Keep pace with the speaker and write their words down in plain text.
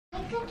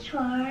like a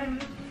charm.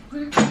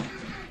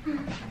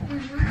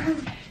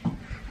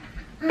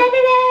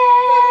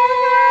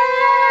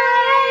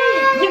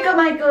 Yuka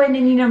Michael and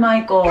Nina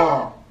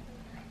Michael.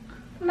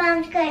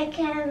 Mom's gonna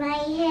curl my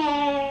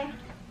hair.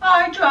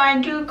 I'm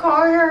trying to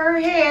curl her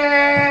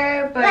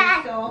hair, but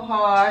it's so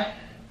hard.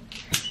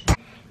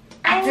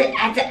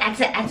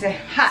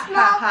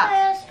 Small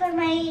curls for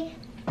my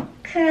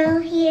curl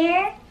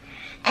here,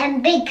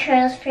 and big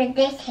curls for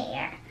this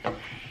hair.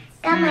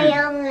 Got my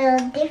own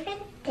little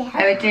different style.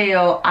 I will tell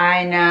you,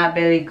 I'm not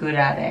very good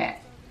at it.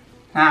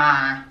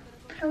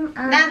 Come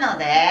on. なの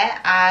で、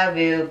I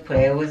will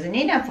play with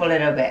Nina for a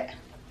little bit.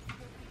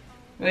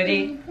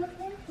 Ready?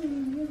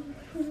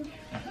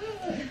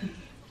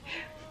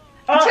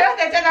 ちょっと待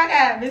っ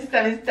て、ミスタ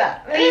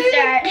ー。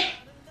 Restart.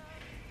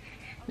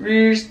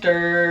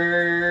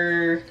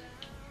 Restart.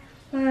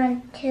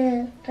 1,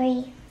 2,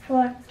 3,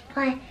 4,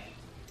 5.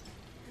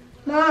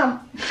 Mom,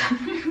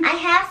 I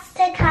have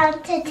to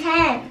count to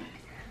 10.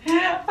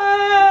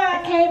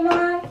 Okay,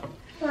 Mom.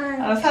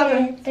 1,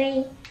 2,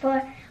 3,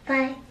 4,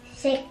 5,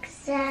 6,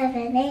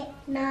 7, 8,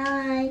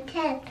 9,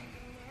 10.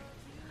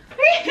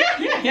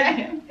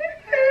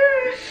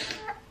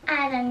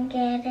 I don't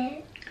get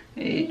it.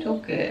 It's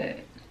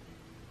okay.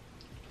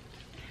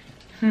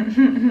 1,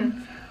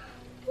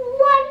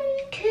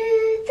 2,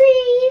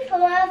 3,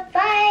 4,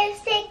 5,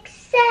 6,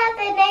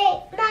 7,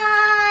 8,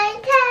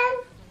 9,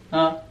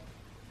 10.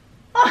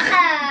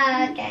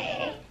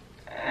 Okay.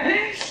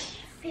 I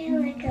feel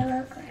like a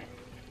looker.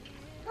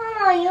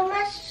 Mama, you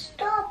must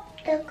stop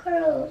the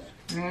curls.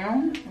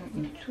 No,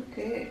 it's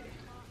okay.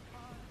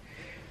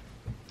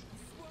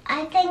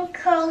 I think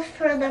curls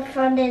for the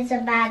front is a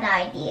bad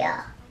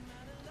idea.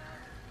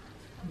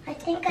 I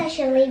think I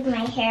should leave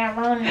my hair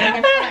alone in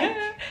the front.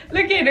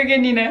 Look at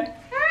Nina.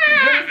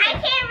 I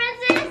can't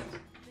resist.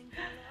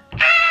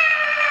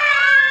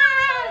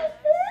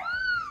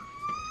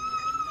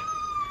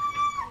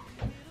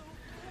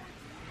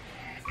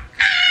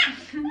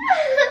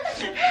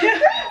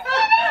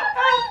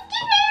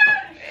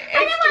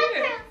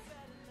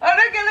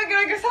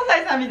 Look,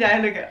 Sasai-san みた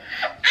い。Look.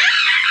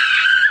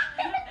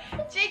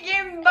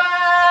 Chicken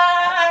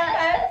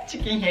butt.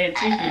 Chicken head.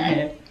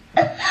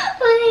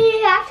 Well,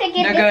 you have to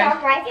get this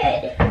off my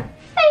head.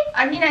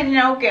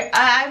 Nina, okay.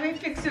 I will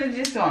fix with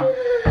this one.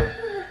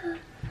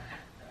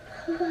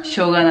 し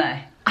ょうがな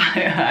い。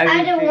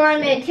I don't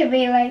want it to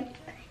be like.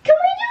 Can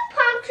we do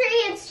palm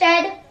tree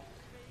instead?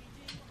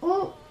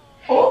 Ooh.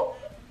 Oh.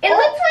 It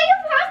looks like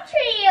a palm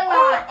tree a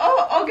lot.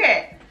 Oh,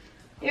 okay.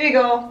 Here we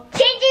go.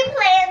 Changing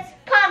plans,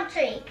 palm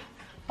tree.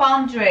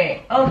 Palm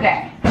tree.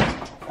 Okay.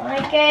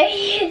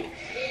 Okay.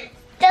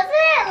 Doesn't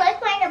it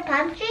look like a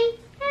palm tree?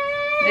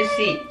 Let's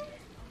see.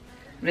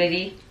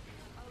 Ready?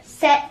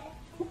 Set,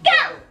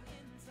 go!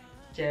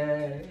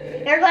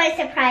 You're going to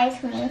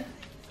surprise me.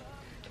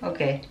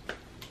 Okay.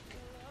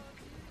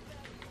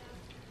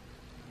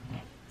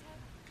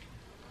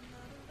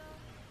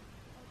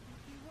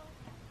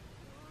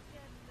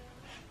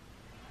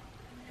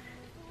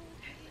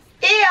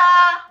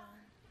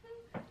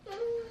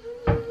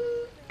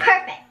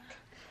 Perfect.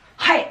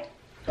 はい。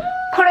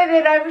これ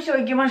でライブショー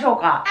行きましょう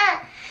か。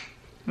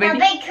Now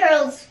big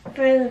curls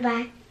through the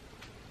back.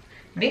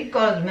 ビッグカ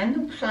ーズめん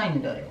どくさい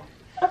んだよ。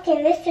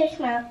Okay, let's do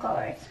small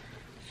curls.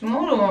 ス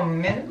モールは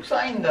めんどく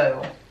さいんだ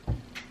よ。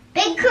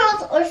Big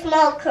curls or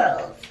small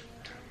curls?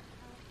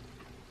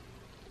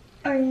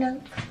 Or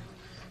no?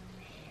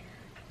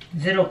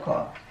 ゼロ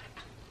か。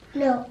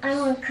No, I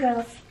want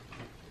curls.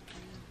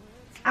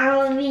 I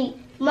want me.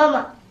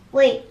 Mama,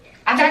 wait.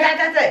 あたた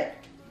たた。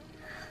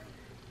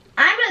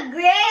 I'm a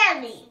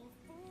granny.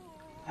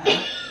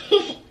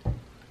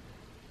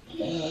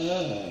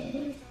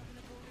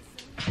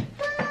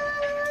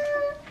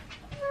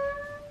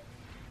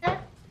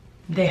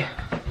 There.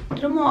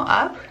 Little more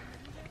up.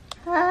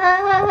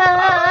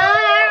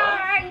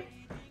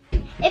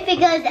 If it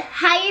goes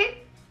higher,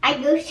 I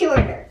go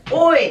shorter.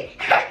 Oi!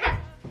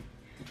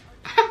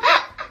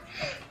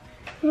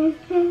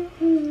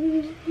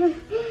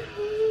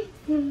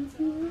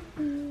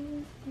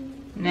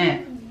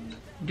 Ne,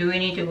 do we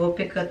need to go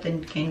pick up the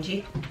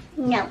Kenji?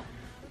 No.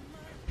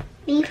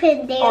 Leave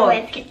him there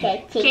with the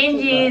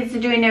Kenji is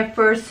doing a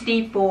first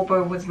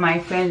sleepover with my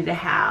friend's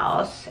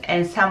house,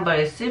 and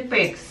somebody's super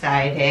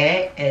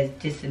excited as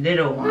this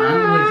little one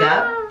with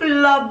a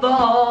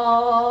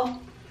blubber.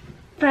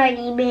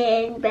 Funny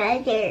man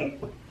brother.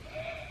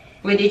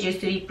 Where did you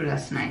sleep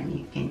last night,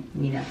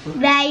 Nina?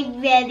 My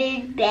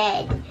brother's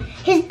bed.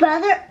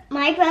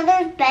 My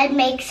brother's bed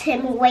makes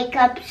him wake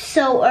up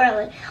so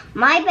early.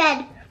 My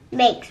bed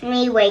makes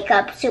me wake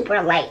up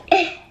super late.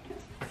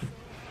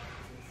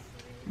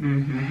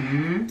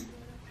 Mm-hmm.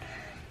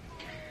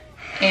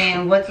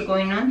 And what's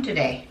going on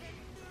today?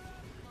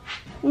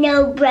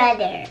 No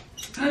brother.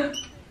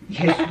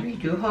 Yes, we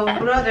do have a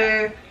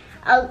brother.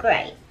 Oh,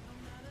 great.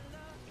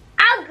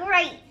 Oh,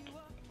 great.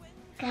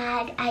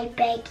 God, I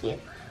beg you,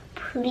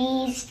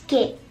 please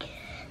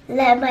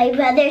let my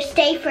brother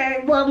stay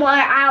for 1 more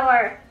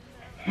hour.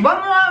 1 more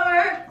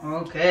hour?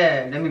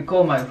 Okay, let me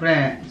call my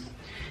friends.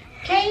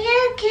 Can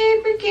you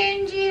keep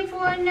Kenji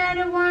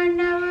another 1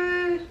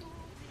 hour.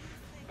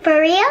 For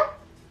real?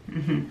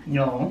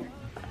 No.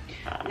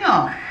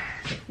 No.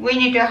 We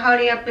need to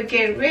hurry up to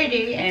get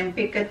ready and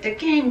pick up the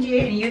candy,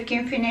 and you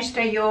can finish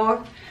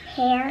your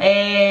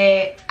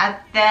hair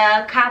at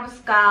the Cub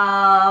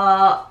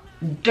Scout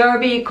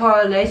Derby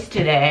college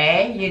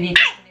today. You need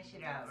to finish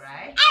it out,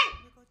 right?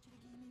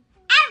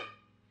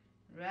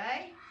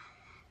 Right?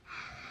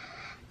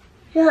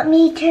 You want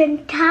me to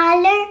turn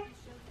taller?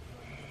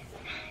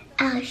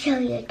 I'll show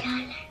you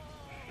taller.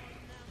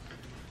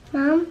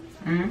 Mom,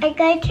 I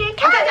got your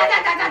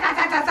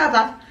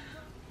taller.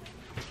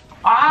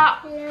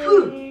 Ah!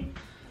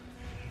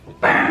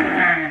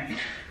 Burn!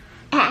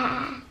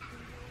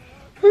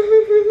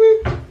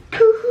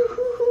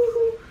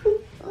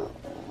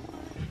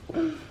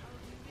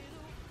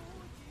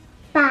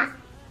 Ba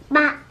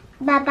ba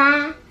ba ba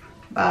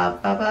Ba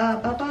ba ba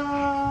ba ba.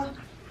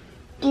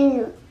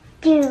 do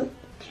do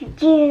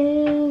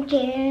do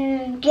do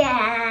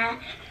da.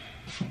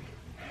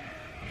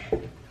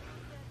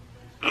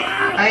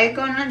 Are you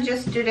gonna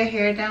just do the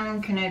hair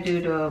down? Can I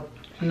do the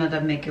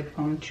another make a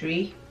palm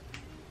tree?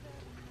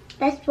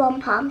 That's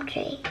one palm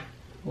tree.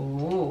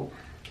 Oh.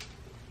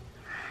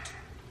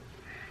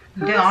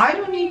 Then I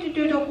don't need to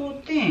do the whole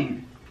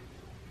thing.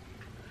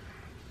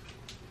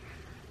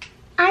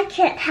 I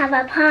can't have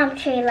a palm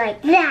tree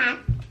like that.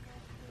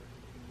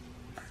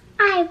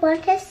 I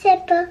want a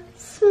simple,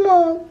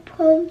 small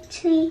palm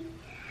tree.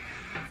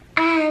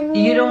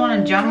 You don't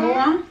want a jumbo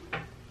one?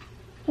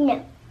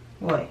 No.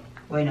 Why?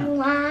 Why not?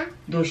 Why?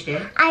 どうして?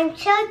 I'm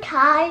so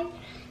tall,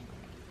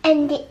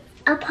 and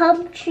a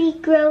palm tree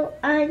grow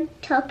on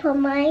top of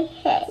my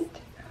head.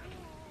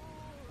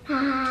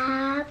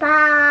 Ba,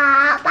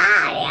 ba, ba,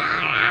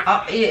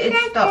 Ah, it's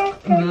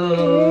stuck.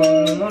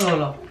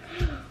 No.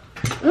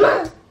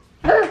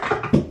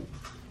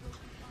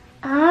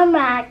 Oh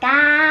my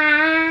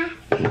god.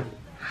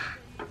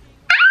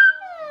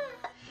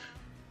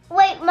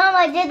 Wait,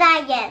 Mama, do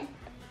that again.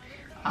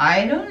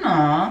 I don't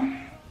know.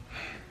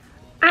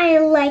 I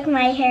like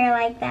my hair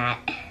like that.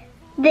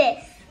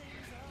 This.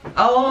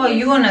 Oh,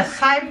 you want a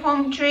side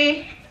palm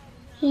tree?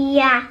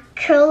 Yeah,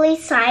 curly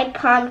side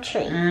palm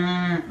tree.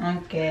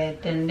 Okay,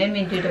 then let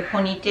me do the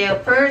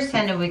ponytail first,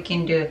 and then we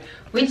can do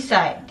which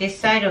side? This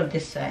side or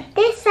this side?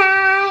 This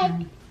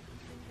side.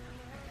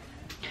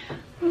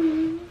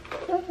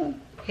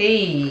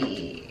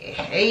 Hey,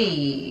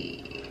 hey,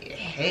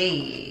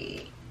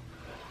 hey.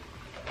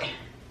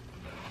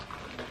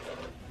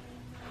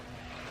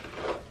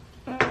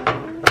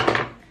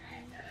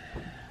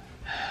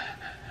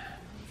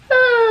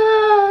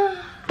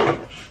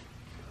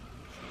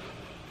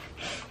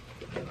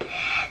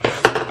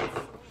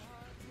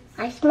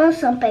 I smell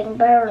something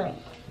burning.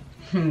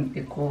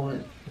 Because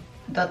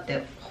だっ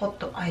てホッ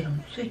トアイロ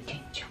ンついて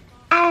んじゃん。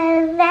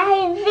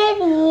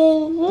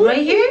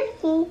Right here?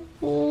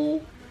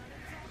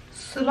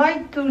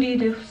 Slightly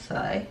left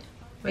side.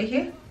 Right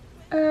here?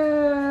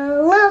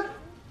 Look,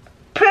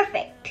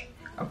 perfect.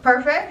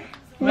 Perfect?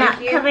 Not Right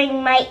here?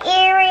 covering my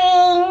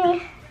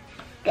earring.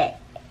 Good.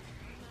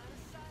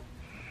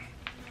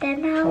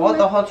 Then I'll What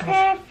the look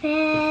hell?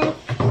 perfect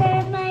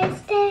for my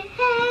stay.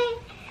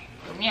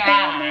 Yeah.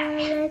 Then I'll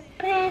look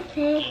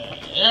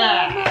perfect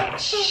Yeah. for my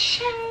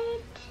stay.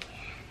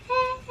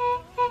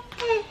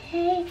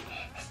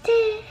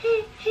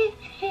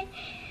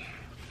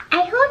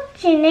 I hope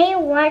Janae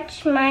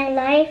watched my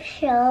live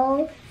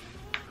show.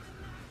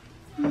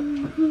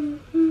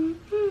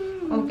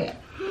 Okay.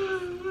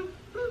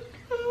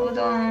 Hold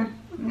on.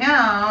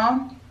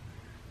 Now,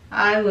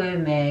 I will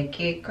make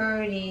it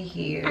curly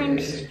here. I'm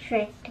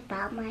strict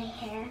about my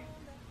hair.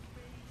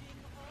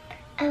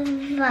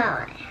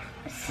 Well,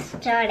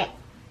 start it.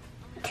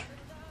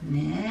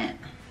 ね。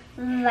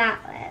 Well,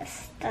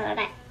 start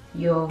it.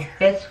 Your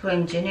best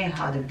friend Jenny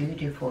had a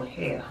beautiful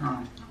hair,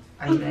 huh?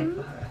 I like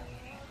her.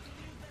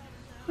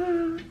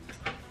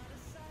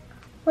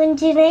 When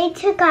Janae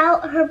took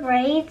out her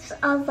braids,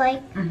 I was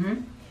like,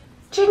 Mm-hmm.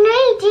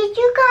 Janae, did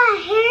you got a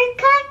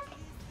haircut?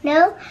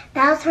 No,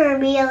 that was her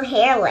real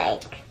hair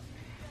length.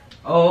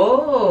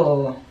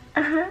 Oh.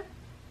 Uh-huh.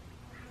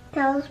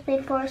 That was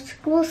before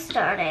school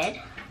started.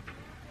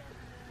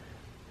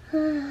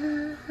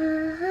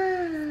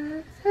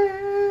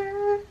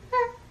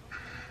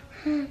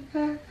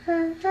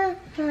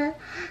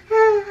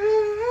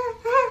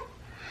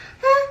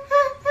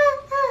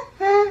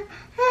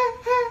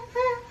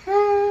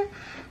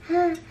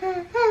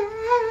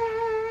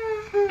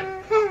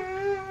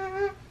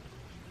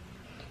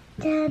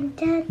 Dun,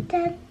 dun,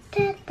 dun,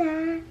 dun,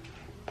 dun,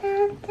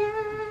 dun, dun.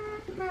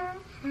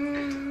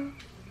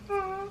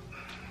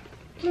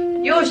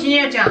 よし、に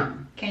やちゃ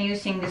ん。Can you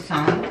sing the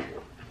song?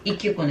 一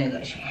曲お願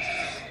いします。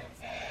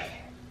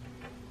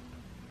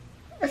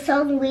A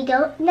song we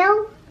don't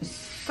know?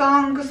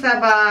 Songs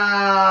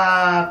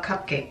about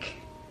cupcake.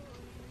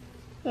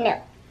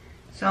 No.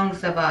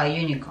 Songs about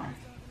unicorn.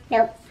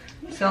 Nope.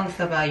 Songs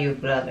about your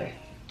brother.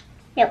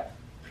 Nope.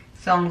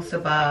 Songs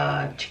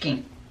about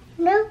chicken.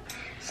 No.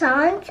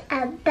 Songs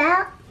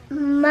about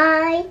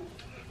my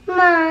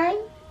program.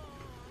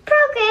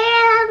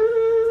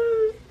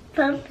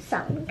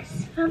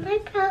 songs from my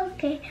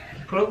program.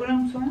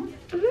 Program song?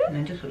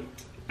 뭔지 소리.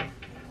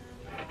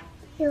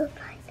 You'll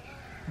find it.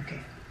 Okay.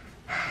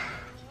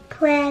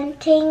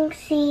 Planting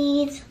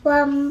seeds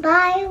one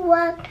by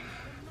one.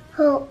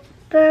 Hope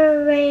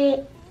for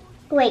rain.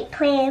 Wait,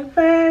 plan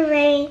for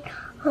rain.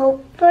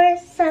 Hope for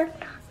sun.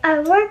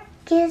 Our work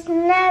is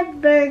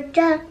never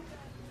done.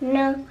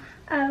 No,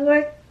 our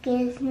work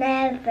is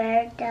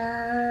never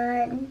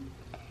done.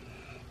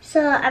 So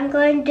I'm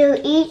going to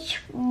do each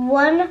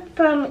one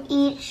from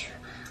each.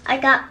 I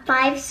got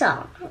 5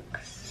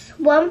 songs.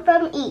 One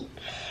from each.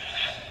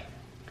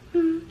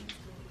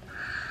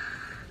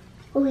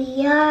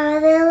 We are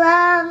the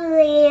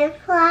lovely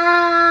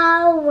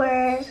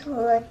flowers.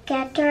 Look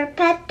at our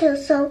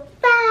petals so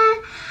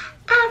fast.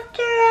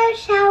 After a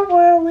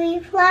shower, we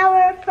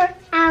flower for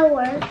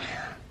hours,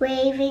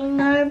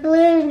 waving our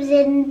blooms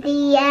in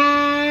the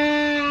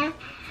air.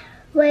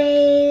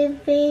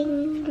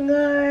 Waving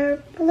our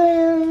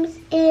blooms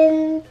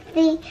in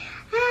the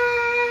air.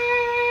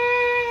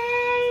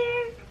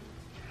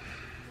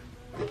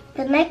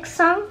 The next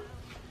song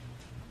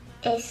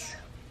is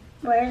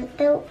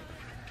the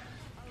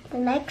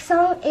next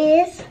song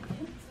is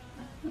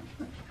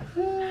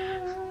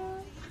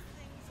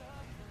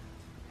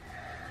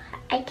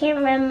I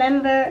can't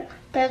remember.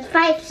 There's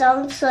 5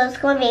 songs, so it's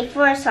going to be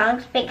 4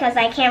 songs because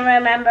I can't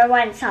remember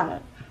one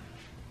song.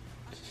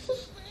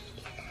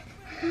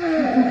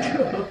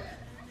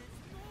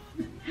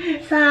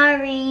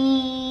 Sorry.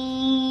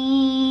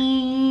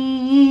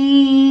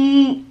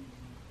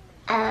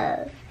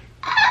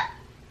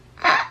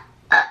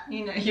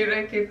 You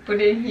like it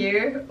put it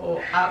here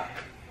or up?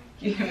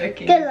 You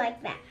like it Good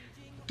like that.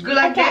 good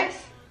like this?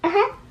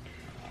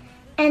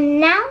 And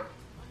now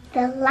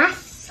the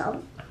last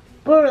song,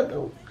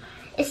 Burloo.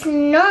 It's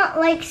not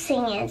like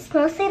singing, it's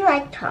mostly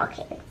like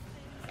talking.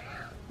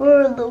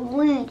 We're the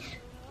weeds,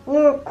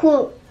 we're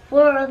cool,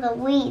 we're the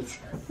weeds,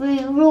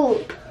 we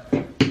rule.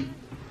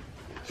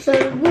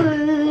 Say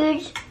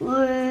weeds,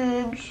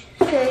 weeds,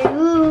 say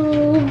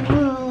rule,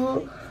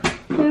 rule.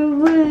 Say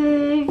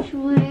weeds,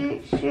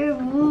 weeds, say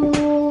rule,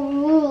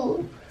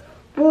 rule.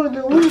 We're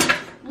the weeds,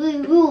 we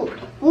rule.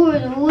 We're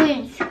the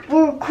weeds,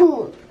 we're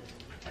cool,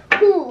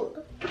 cool.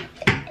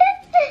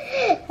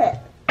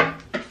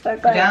 We're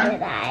going to do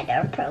that in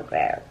our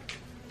program.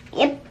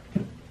 Yep.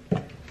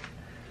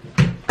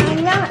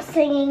 I'm not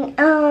singing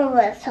all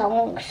the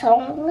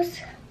songs.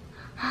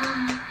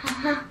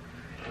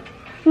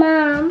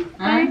 Mom,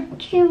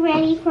 aren't you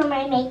ready for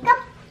my makeup?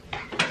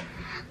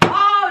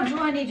 Oh, do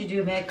I need to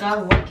do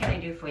makeup? What can I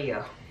do for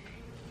you?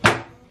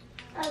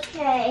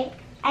 Okay,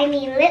 I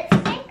need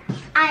lipstick,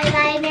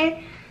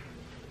 eyeliner,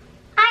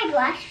 eye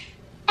blush,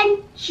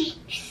 and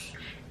cheeks.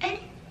 And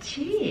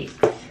cheeks.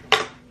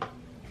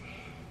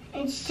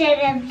 Instead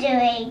of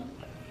doing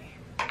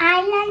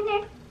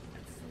eyeliner,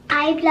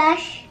 eye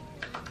blush,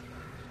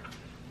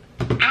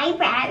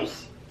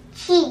 eyebrows,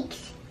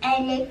 cheeks,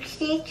 and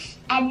lipsticks,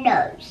 and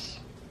nose.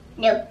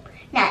 Nope,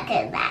 not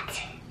doing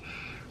that.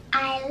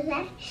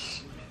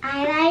 Eyelash,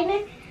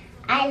 eyeliner,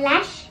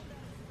 eyelash,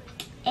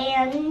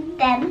 and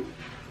then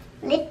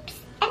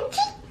lips and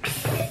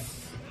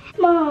cheeks.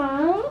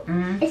 Mom,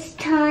 it's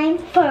time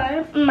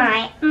for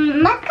my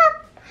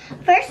makeup.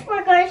 First,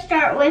 we're going to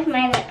start with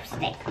my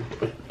lipstick.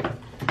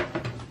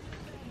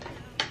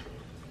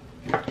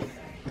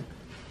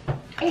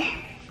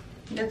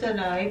 That's a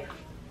knife.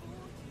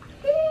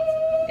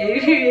 Are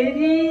you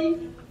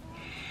ready?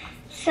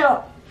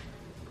 So,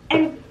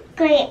 I'm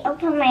going to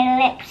open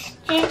my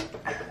lipstick,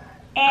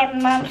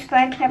 and Mom's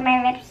going to put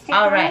my lipstick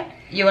on. Alright,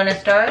 you wanna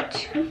start?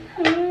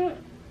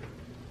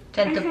 ち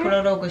ゃんとプ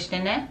ロローグして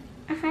ね。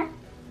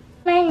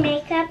My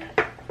makeup,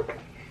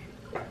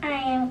 I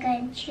am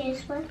going to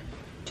choose one.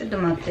 ちょっと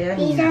待ってよ。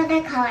 These are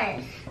the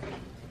colors.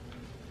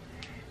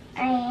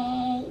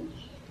 I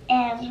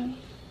am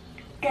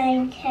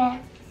going to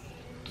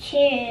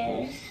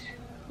choose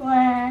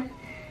one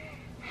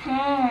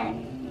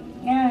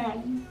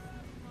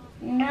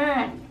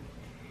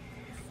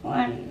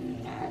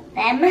of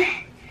them.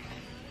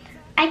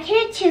 I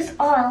can't choose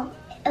all.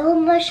 It will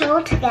mush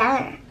all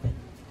together.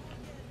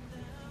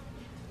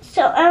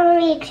 So I'll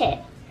need to.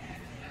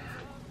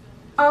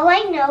 All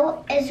I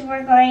know is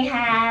we're going to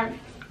have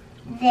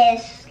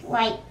this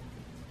like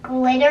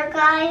glitter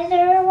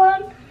geyser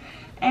one,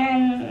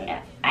 and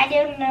I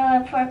don't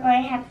know if we're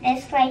going to have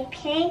this like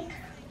pink,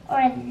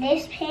 or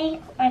this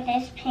pink, or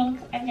this pink,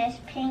 or this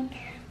pink,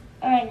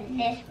 or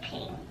this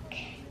pink.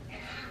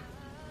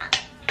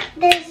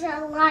 There's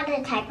a lot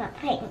of type of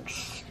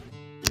pinks.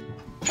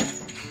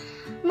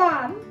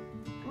 Mom,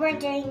 we're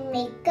doing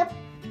makeup,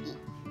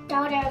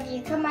 daughter of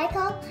Yuka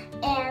Michael,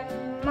 and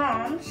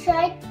Mom, should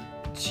I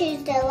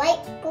choose the light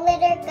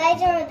glitter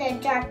geyser or the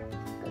dark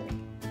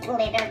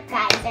glitter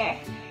geyser?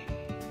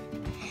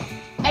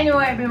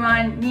 Anyway,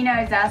 everyone,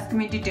 Nina is asking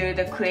me to do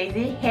the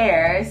crazy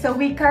hair. So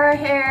we cut her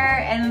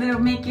hair and little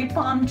make it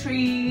palm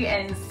tree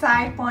and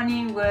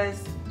siphoning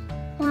was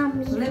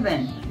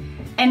living.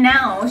 And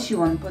now she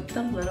want to put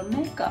the little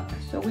makeup.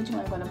 So which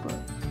one I want to put?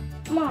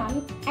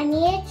 Mom, I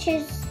need to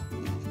choose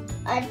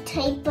a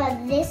type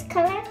of this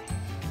color,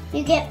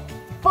 you get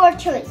 4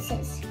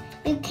 choices.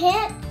 You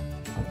can't.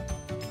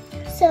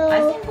 So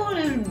I think we'll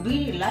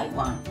really like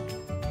one.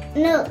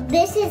 no,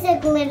 this is a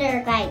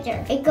glitter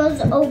geyser. It goes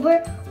over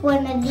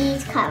one of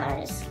these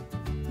colors.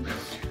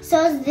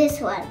 So is this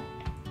one.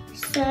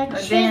 So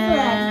choose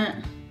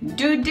one.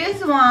 Do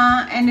this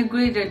one and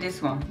glitter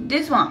this one.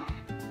 This one.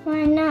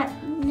 Why not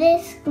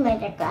this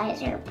glitter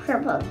geyser?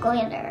 Purple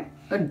glitter.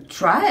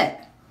 Try it.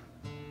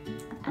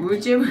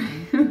 Whichever.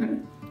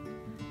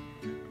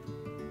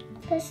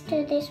 Let's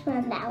do this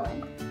one, that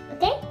one.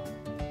 Okay?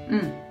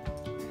 Mm.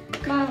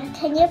 Mom,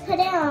 can you put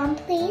it on,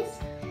 please?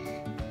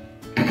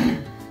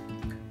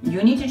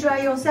 You need to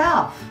try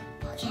yourself.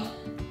 Okay.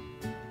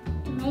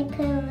 I might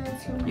put a little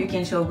too much. You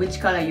can show which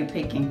color you're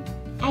picking.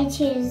 I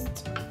choose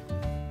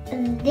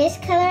this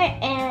color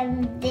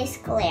and this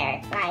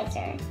glitter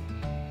geyser.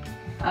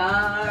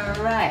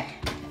 Alright.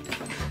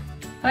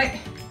 Right.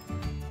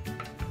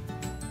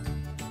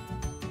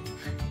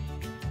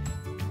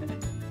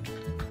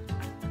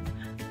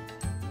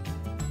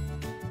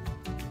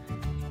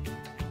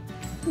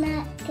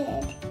 Not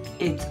good.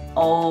 It's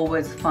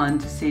always fun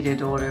to see the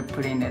daughter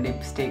putting the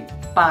lipstick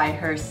by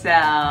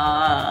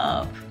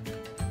herself.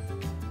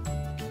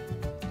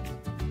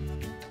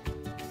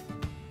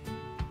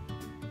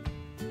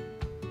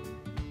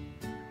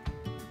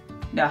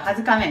 Now, how's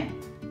it coming?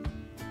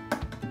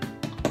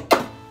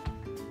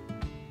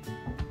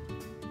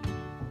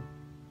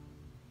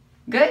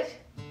 Good?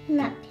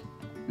 Not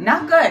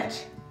Not good.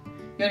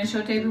 You want to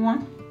show to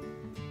everyone?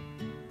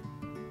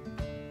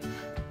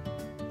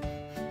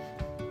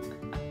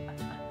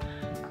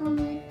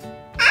 good.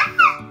 Ah!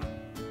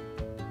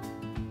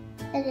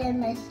 I didn't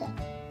mess up.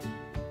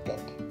 Good.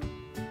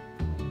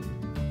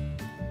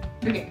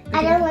 Look at.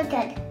 I don't look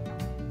good.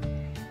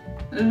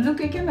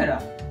 Look at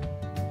camera.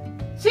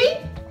 See?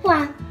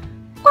 Wow.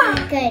 Wow.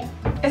 Good.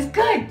 It's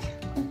good.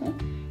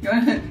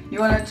 You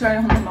wanna try it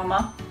on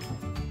Mama?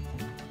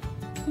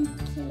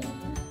 Okay.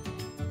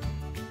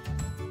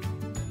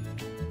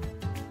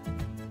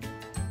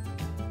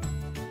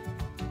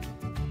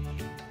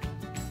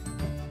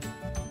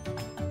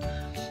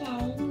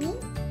 Shiny.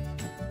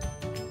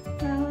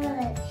 Mama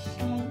looks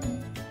shiny.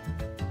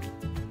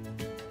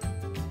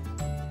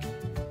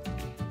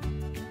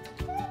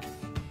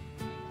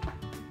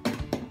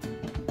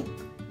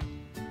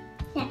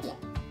 Not yet.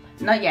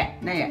 Not yet.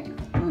 Not yet.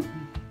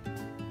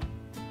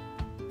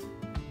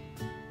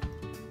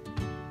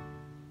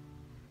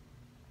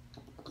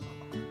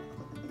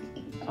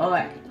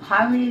 Alright.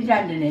 How many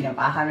times do you need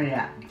about? How many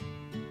times?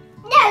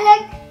 Yeah,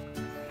 look.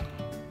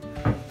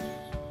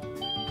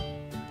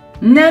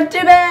 Not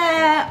too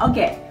bad.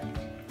 Okay.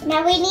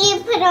 Now we need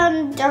to put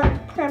on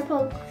dark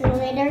purple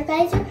glitter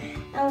geyser,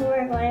 and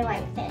we're going to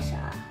wipe this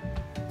off.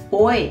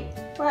 Oi.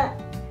 What?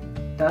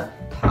 The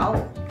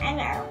towel. I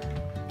know.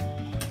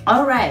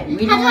 Alright.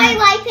 We How don't do I want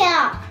wipe it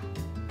off?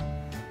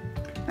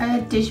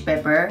 tissue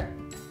paper.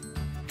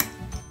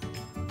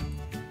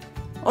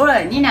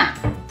 Alright, Nina.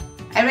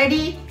 Are you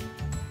ready?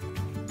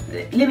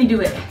 Let me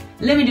do it.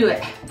 Let me do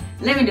it.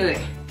 Let me do it.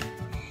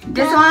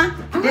 This one?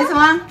 This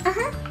one?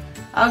 Uh-huh.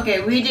 Okay,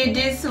 we did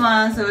this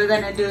one, so we're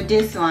gonna do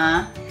this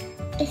one.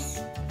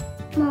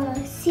 Mama,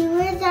 see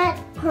where that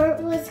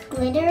part was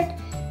glittered?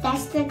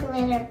 That's the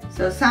glitter.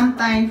 So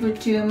sometimes for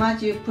too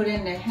much, you put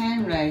in the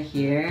hand right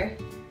here.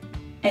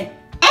 And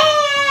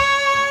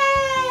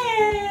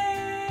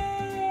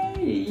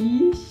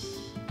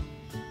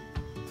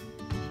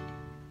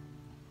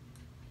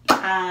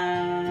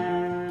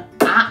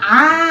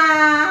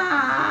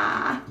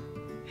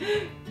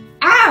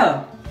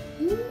Ow!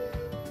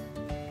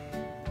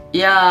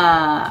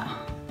 Yeah.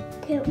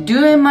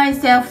 Doing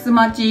myself is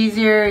much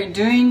easier.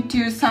 Doing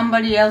to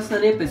somebody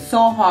else's lip is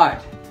so hard.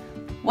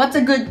 What's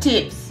a good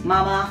tips,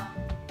 Mama?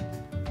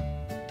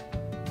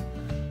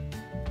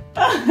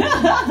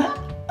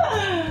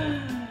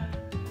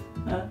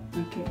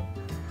 Okay.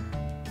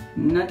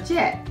 Not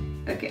yet.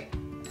 Okay.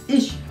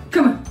 Ish.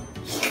 Come on.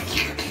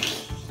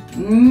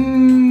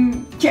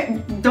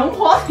 Don't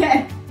hold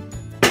it.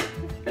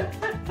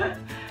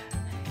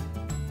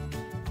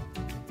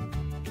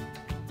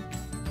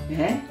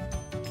 Okay.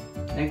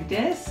 Like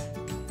this.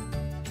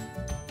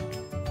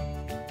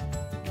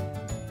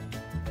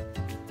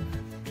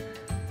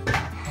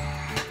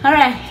 All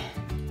right.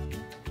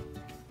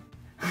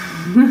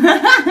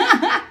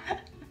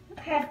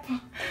 Perfect.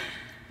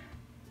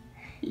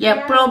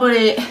 Yeah,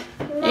 probably.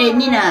 Hey,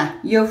 Nina,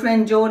 your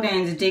friend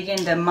Jordan is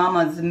taking the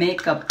mama's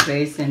makeup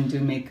place and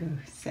do makeup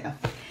herself.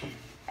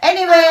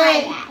 Anyway,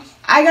 Oh my gosh.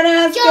 I'm gonna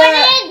ask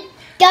Jordan,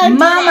 don't do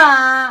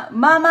that.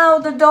 Mama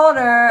of the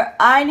daughter,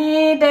 I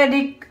need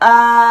the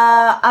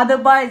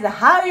advice.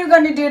 How are you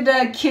gonna do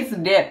the kiss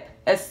lip?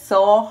 It's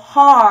so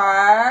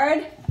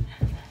hard.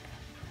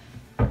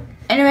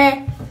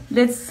 Anyway,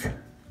 let's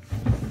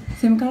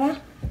same color.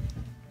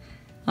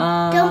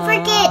 Don't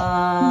forget,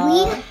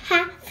 we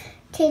have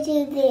to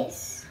do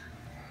this.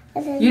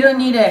 You don't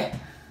need it.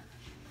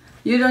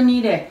 You don't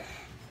need it.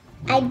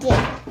 I did.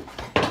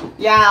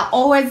 Yeah,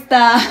 always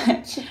the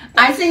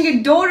I think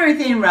your daughter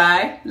thing,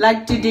 right?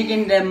 Like to dig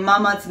in the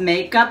mama's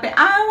makeup. And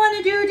I want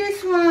to do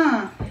this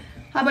one.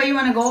 How about you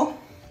want to go?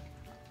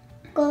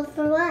 Go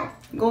for what?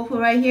 Go for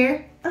right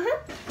here.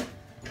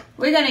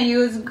 We're gonna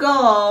use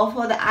gold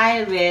for the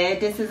eyelid.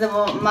 This is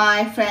about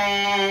my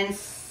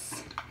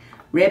friends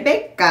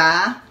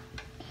Rebecca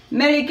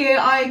Medicare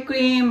eye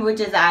cream, which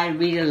is I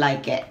really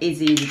like it.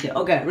 It's easy to.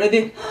 Okay,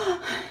 ready?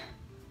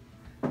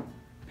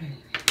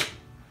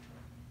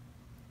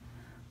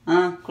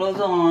 Close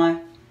the eye.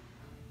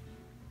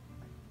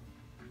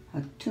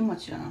 Too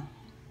much now.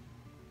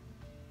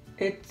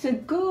 It's a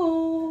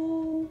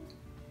go.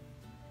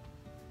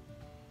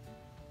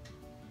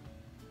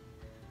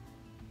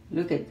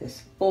 Look at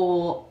this.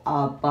 All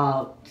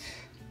about.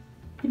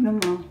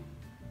 Remember.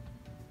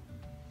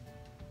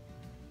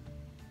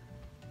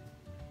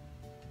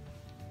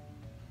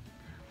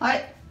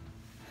 Hi.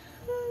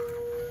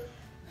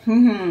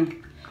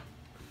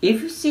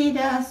 If you see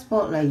the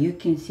spotlight, you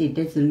can see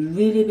there's a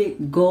really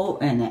big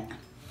gold in it.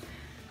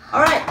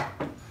 Alright.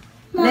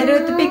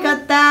 Later to pick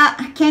up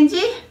the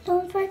Kenji.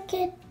 Don't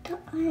forget the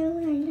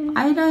eyeliner.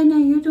 Eyeliner,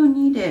 you don't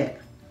need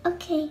it.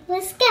 Okay,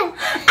 let's go.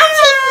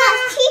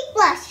 Cheek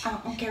blush.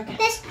 Oh, okay.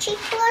 This cheek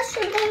blush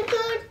is very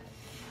good.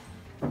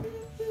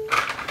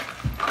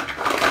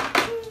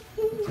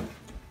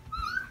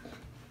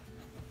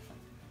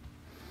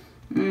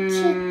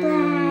 Cheek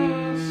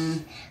blush.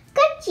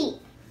 Good cheek.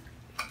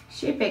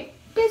 She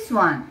picked this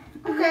one.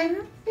 Okay,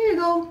 here you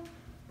go.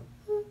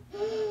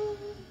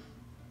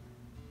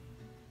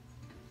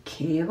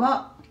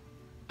 Keba.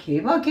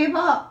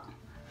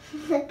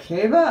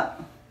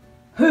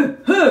 Huh.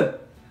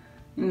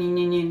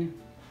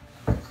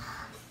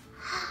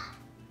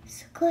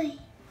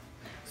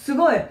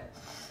 Sugoi.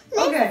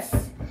 Okay.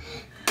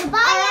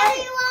 Goodbye,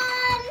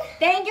 everyone.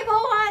 Thank you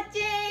for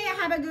watching.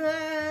 Have a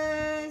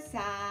good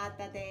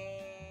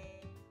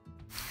Saturday.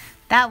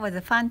 That was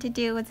fun to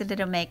do with a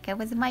little makeup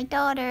with my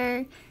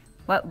daughter.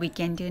 What we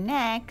can do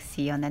next,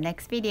 see you on the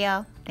next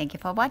video. Thank you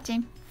for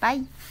watching.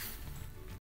 Bye.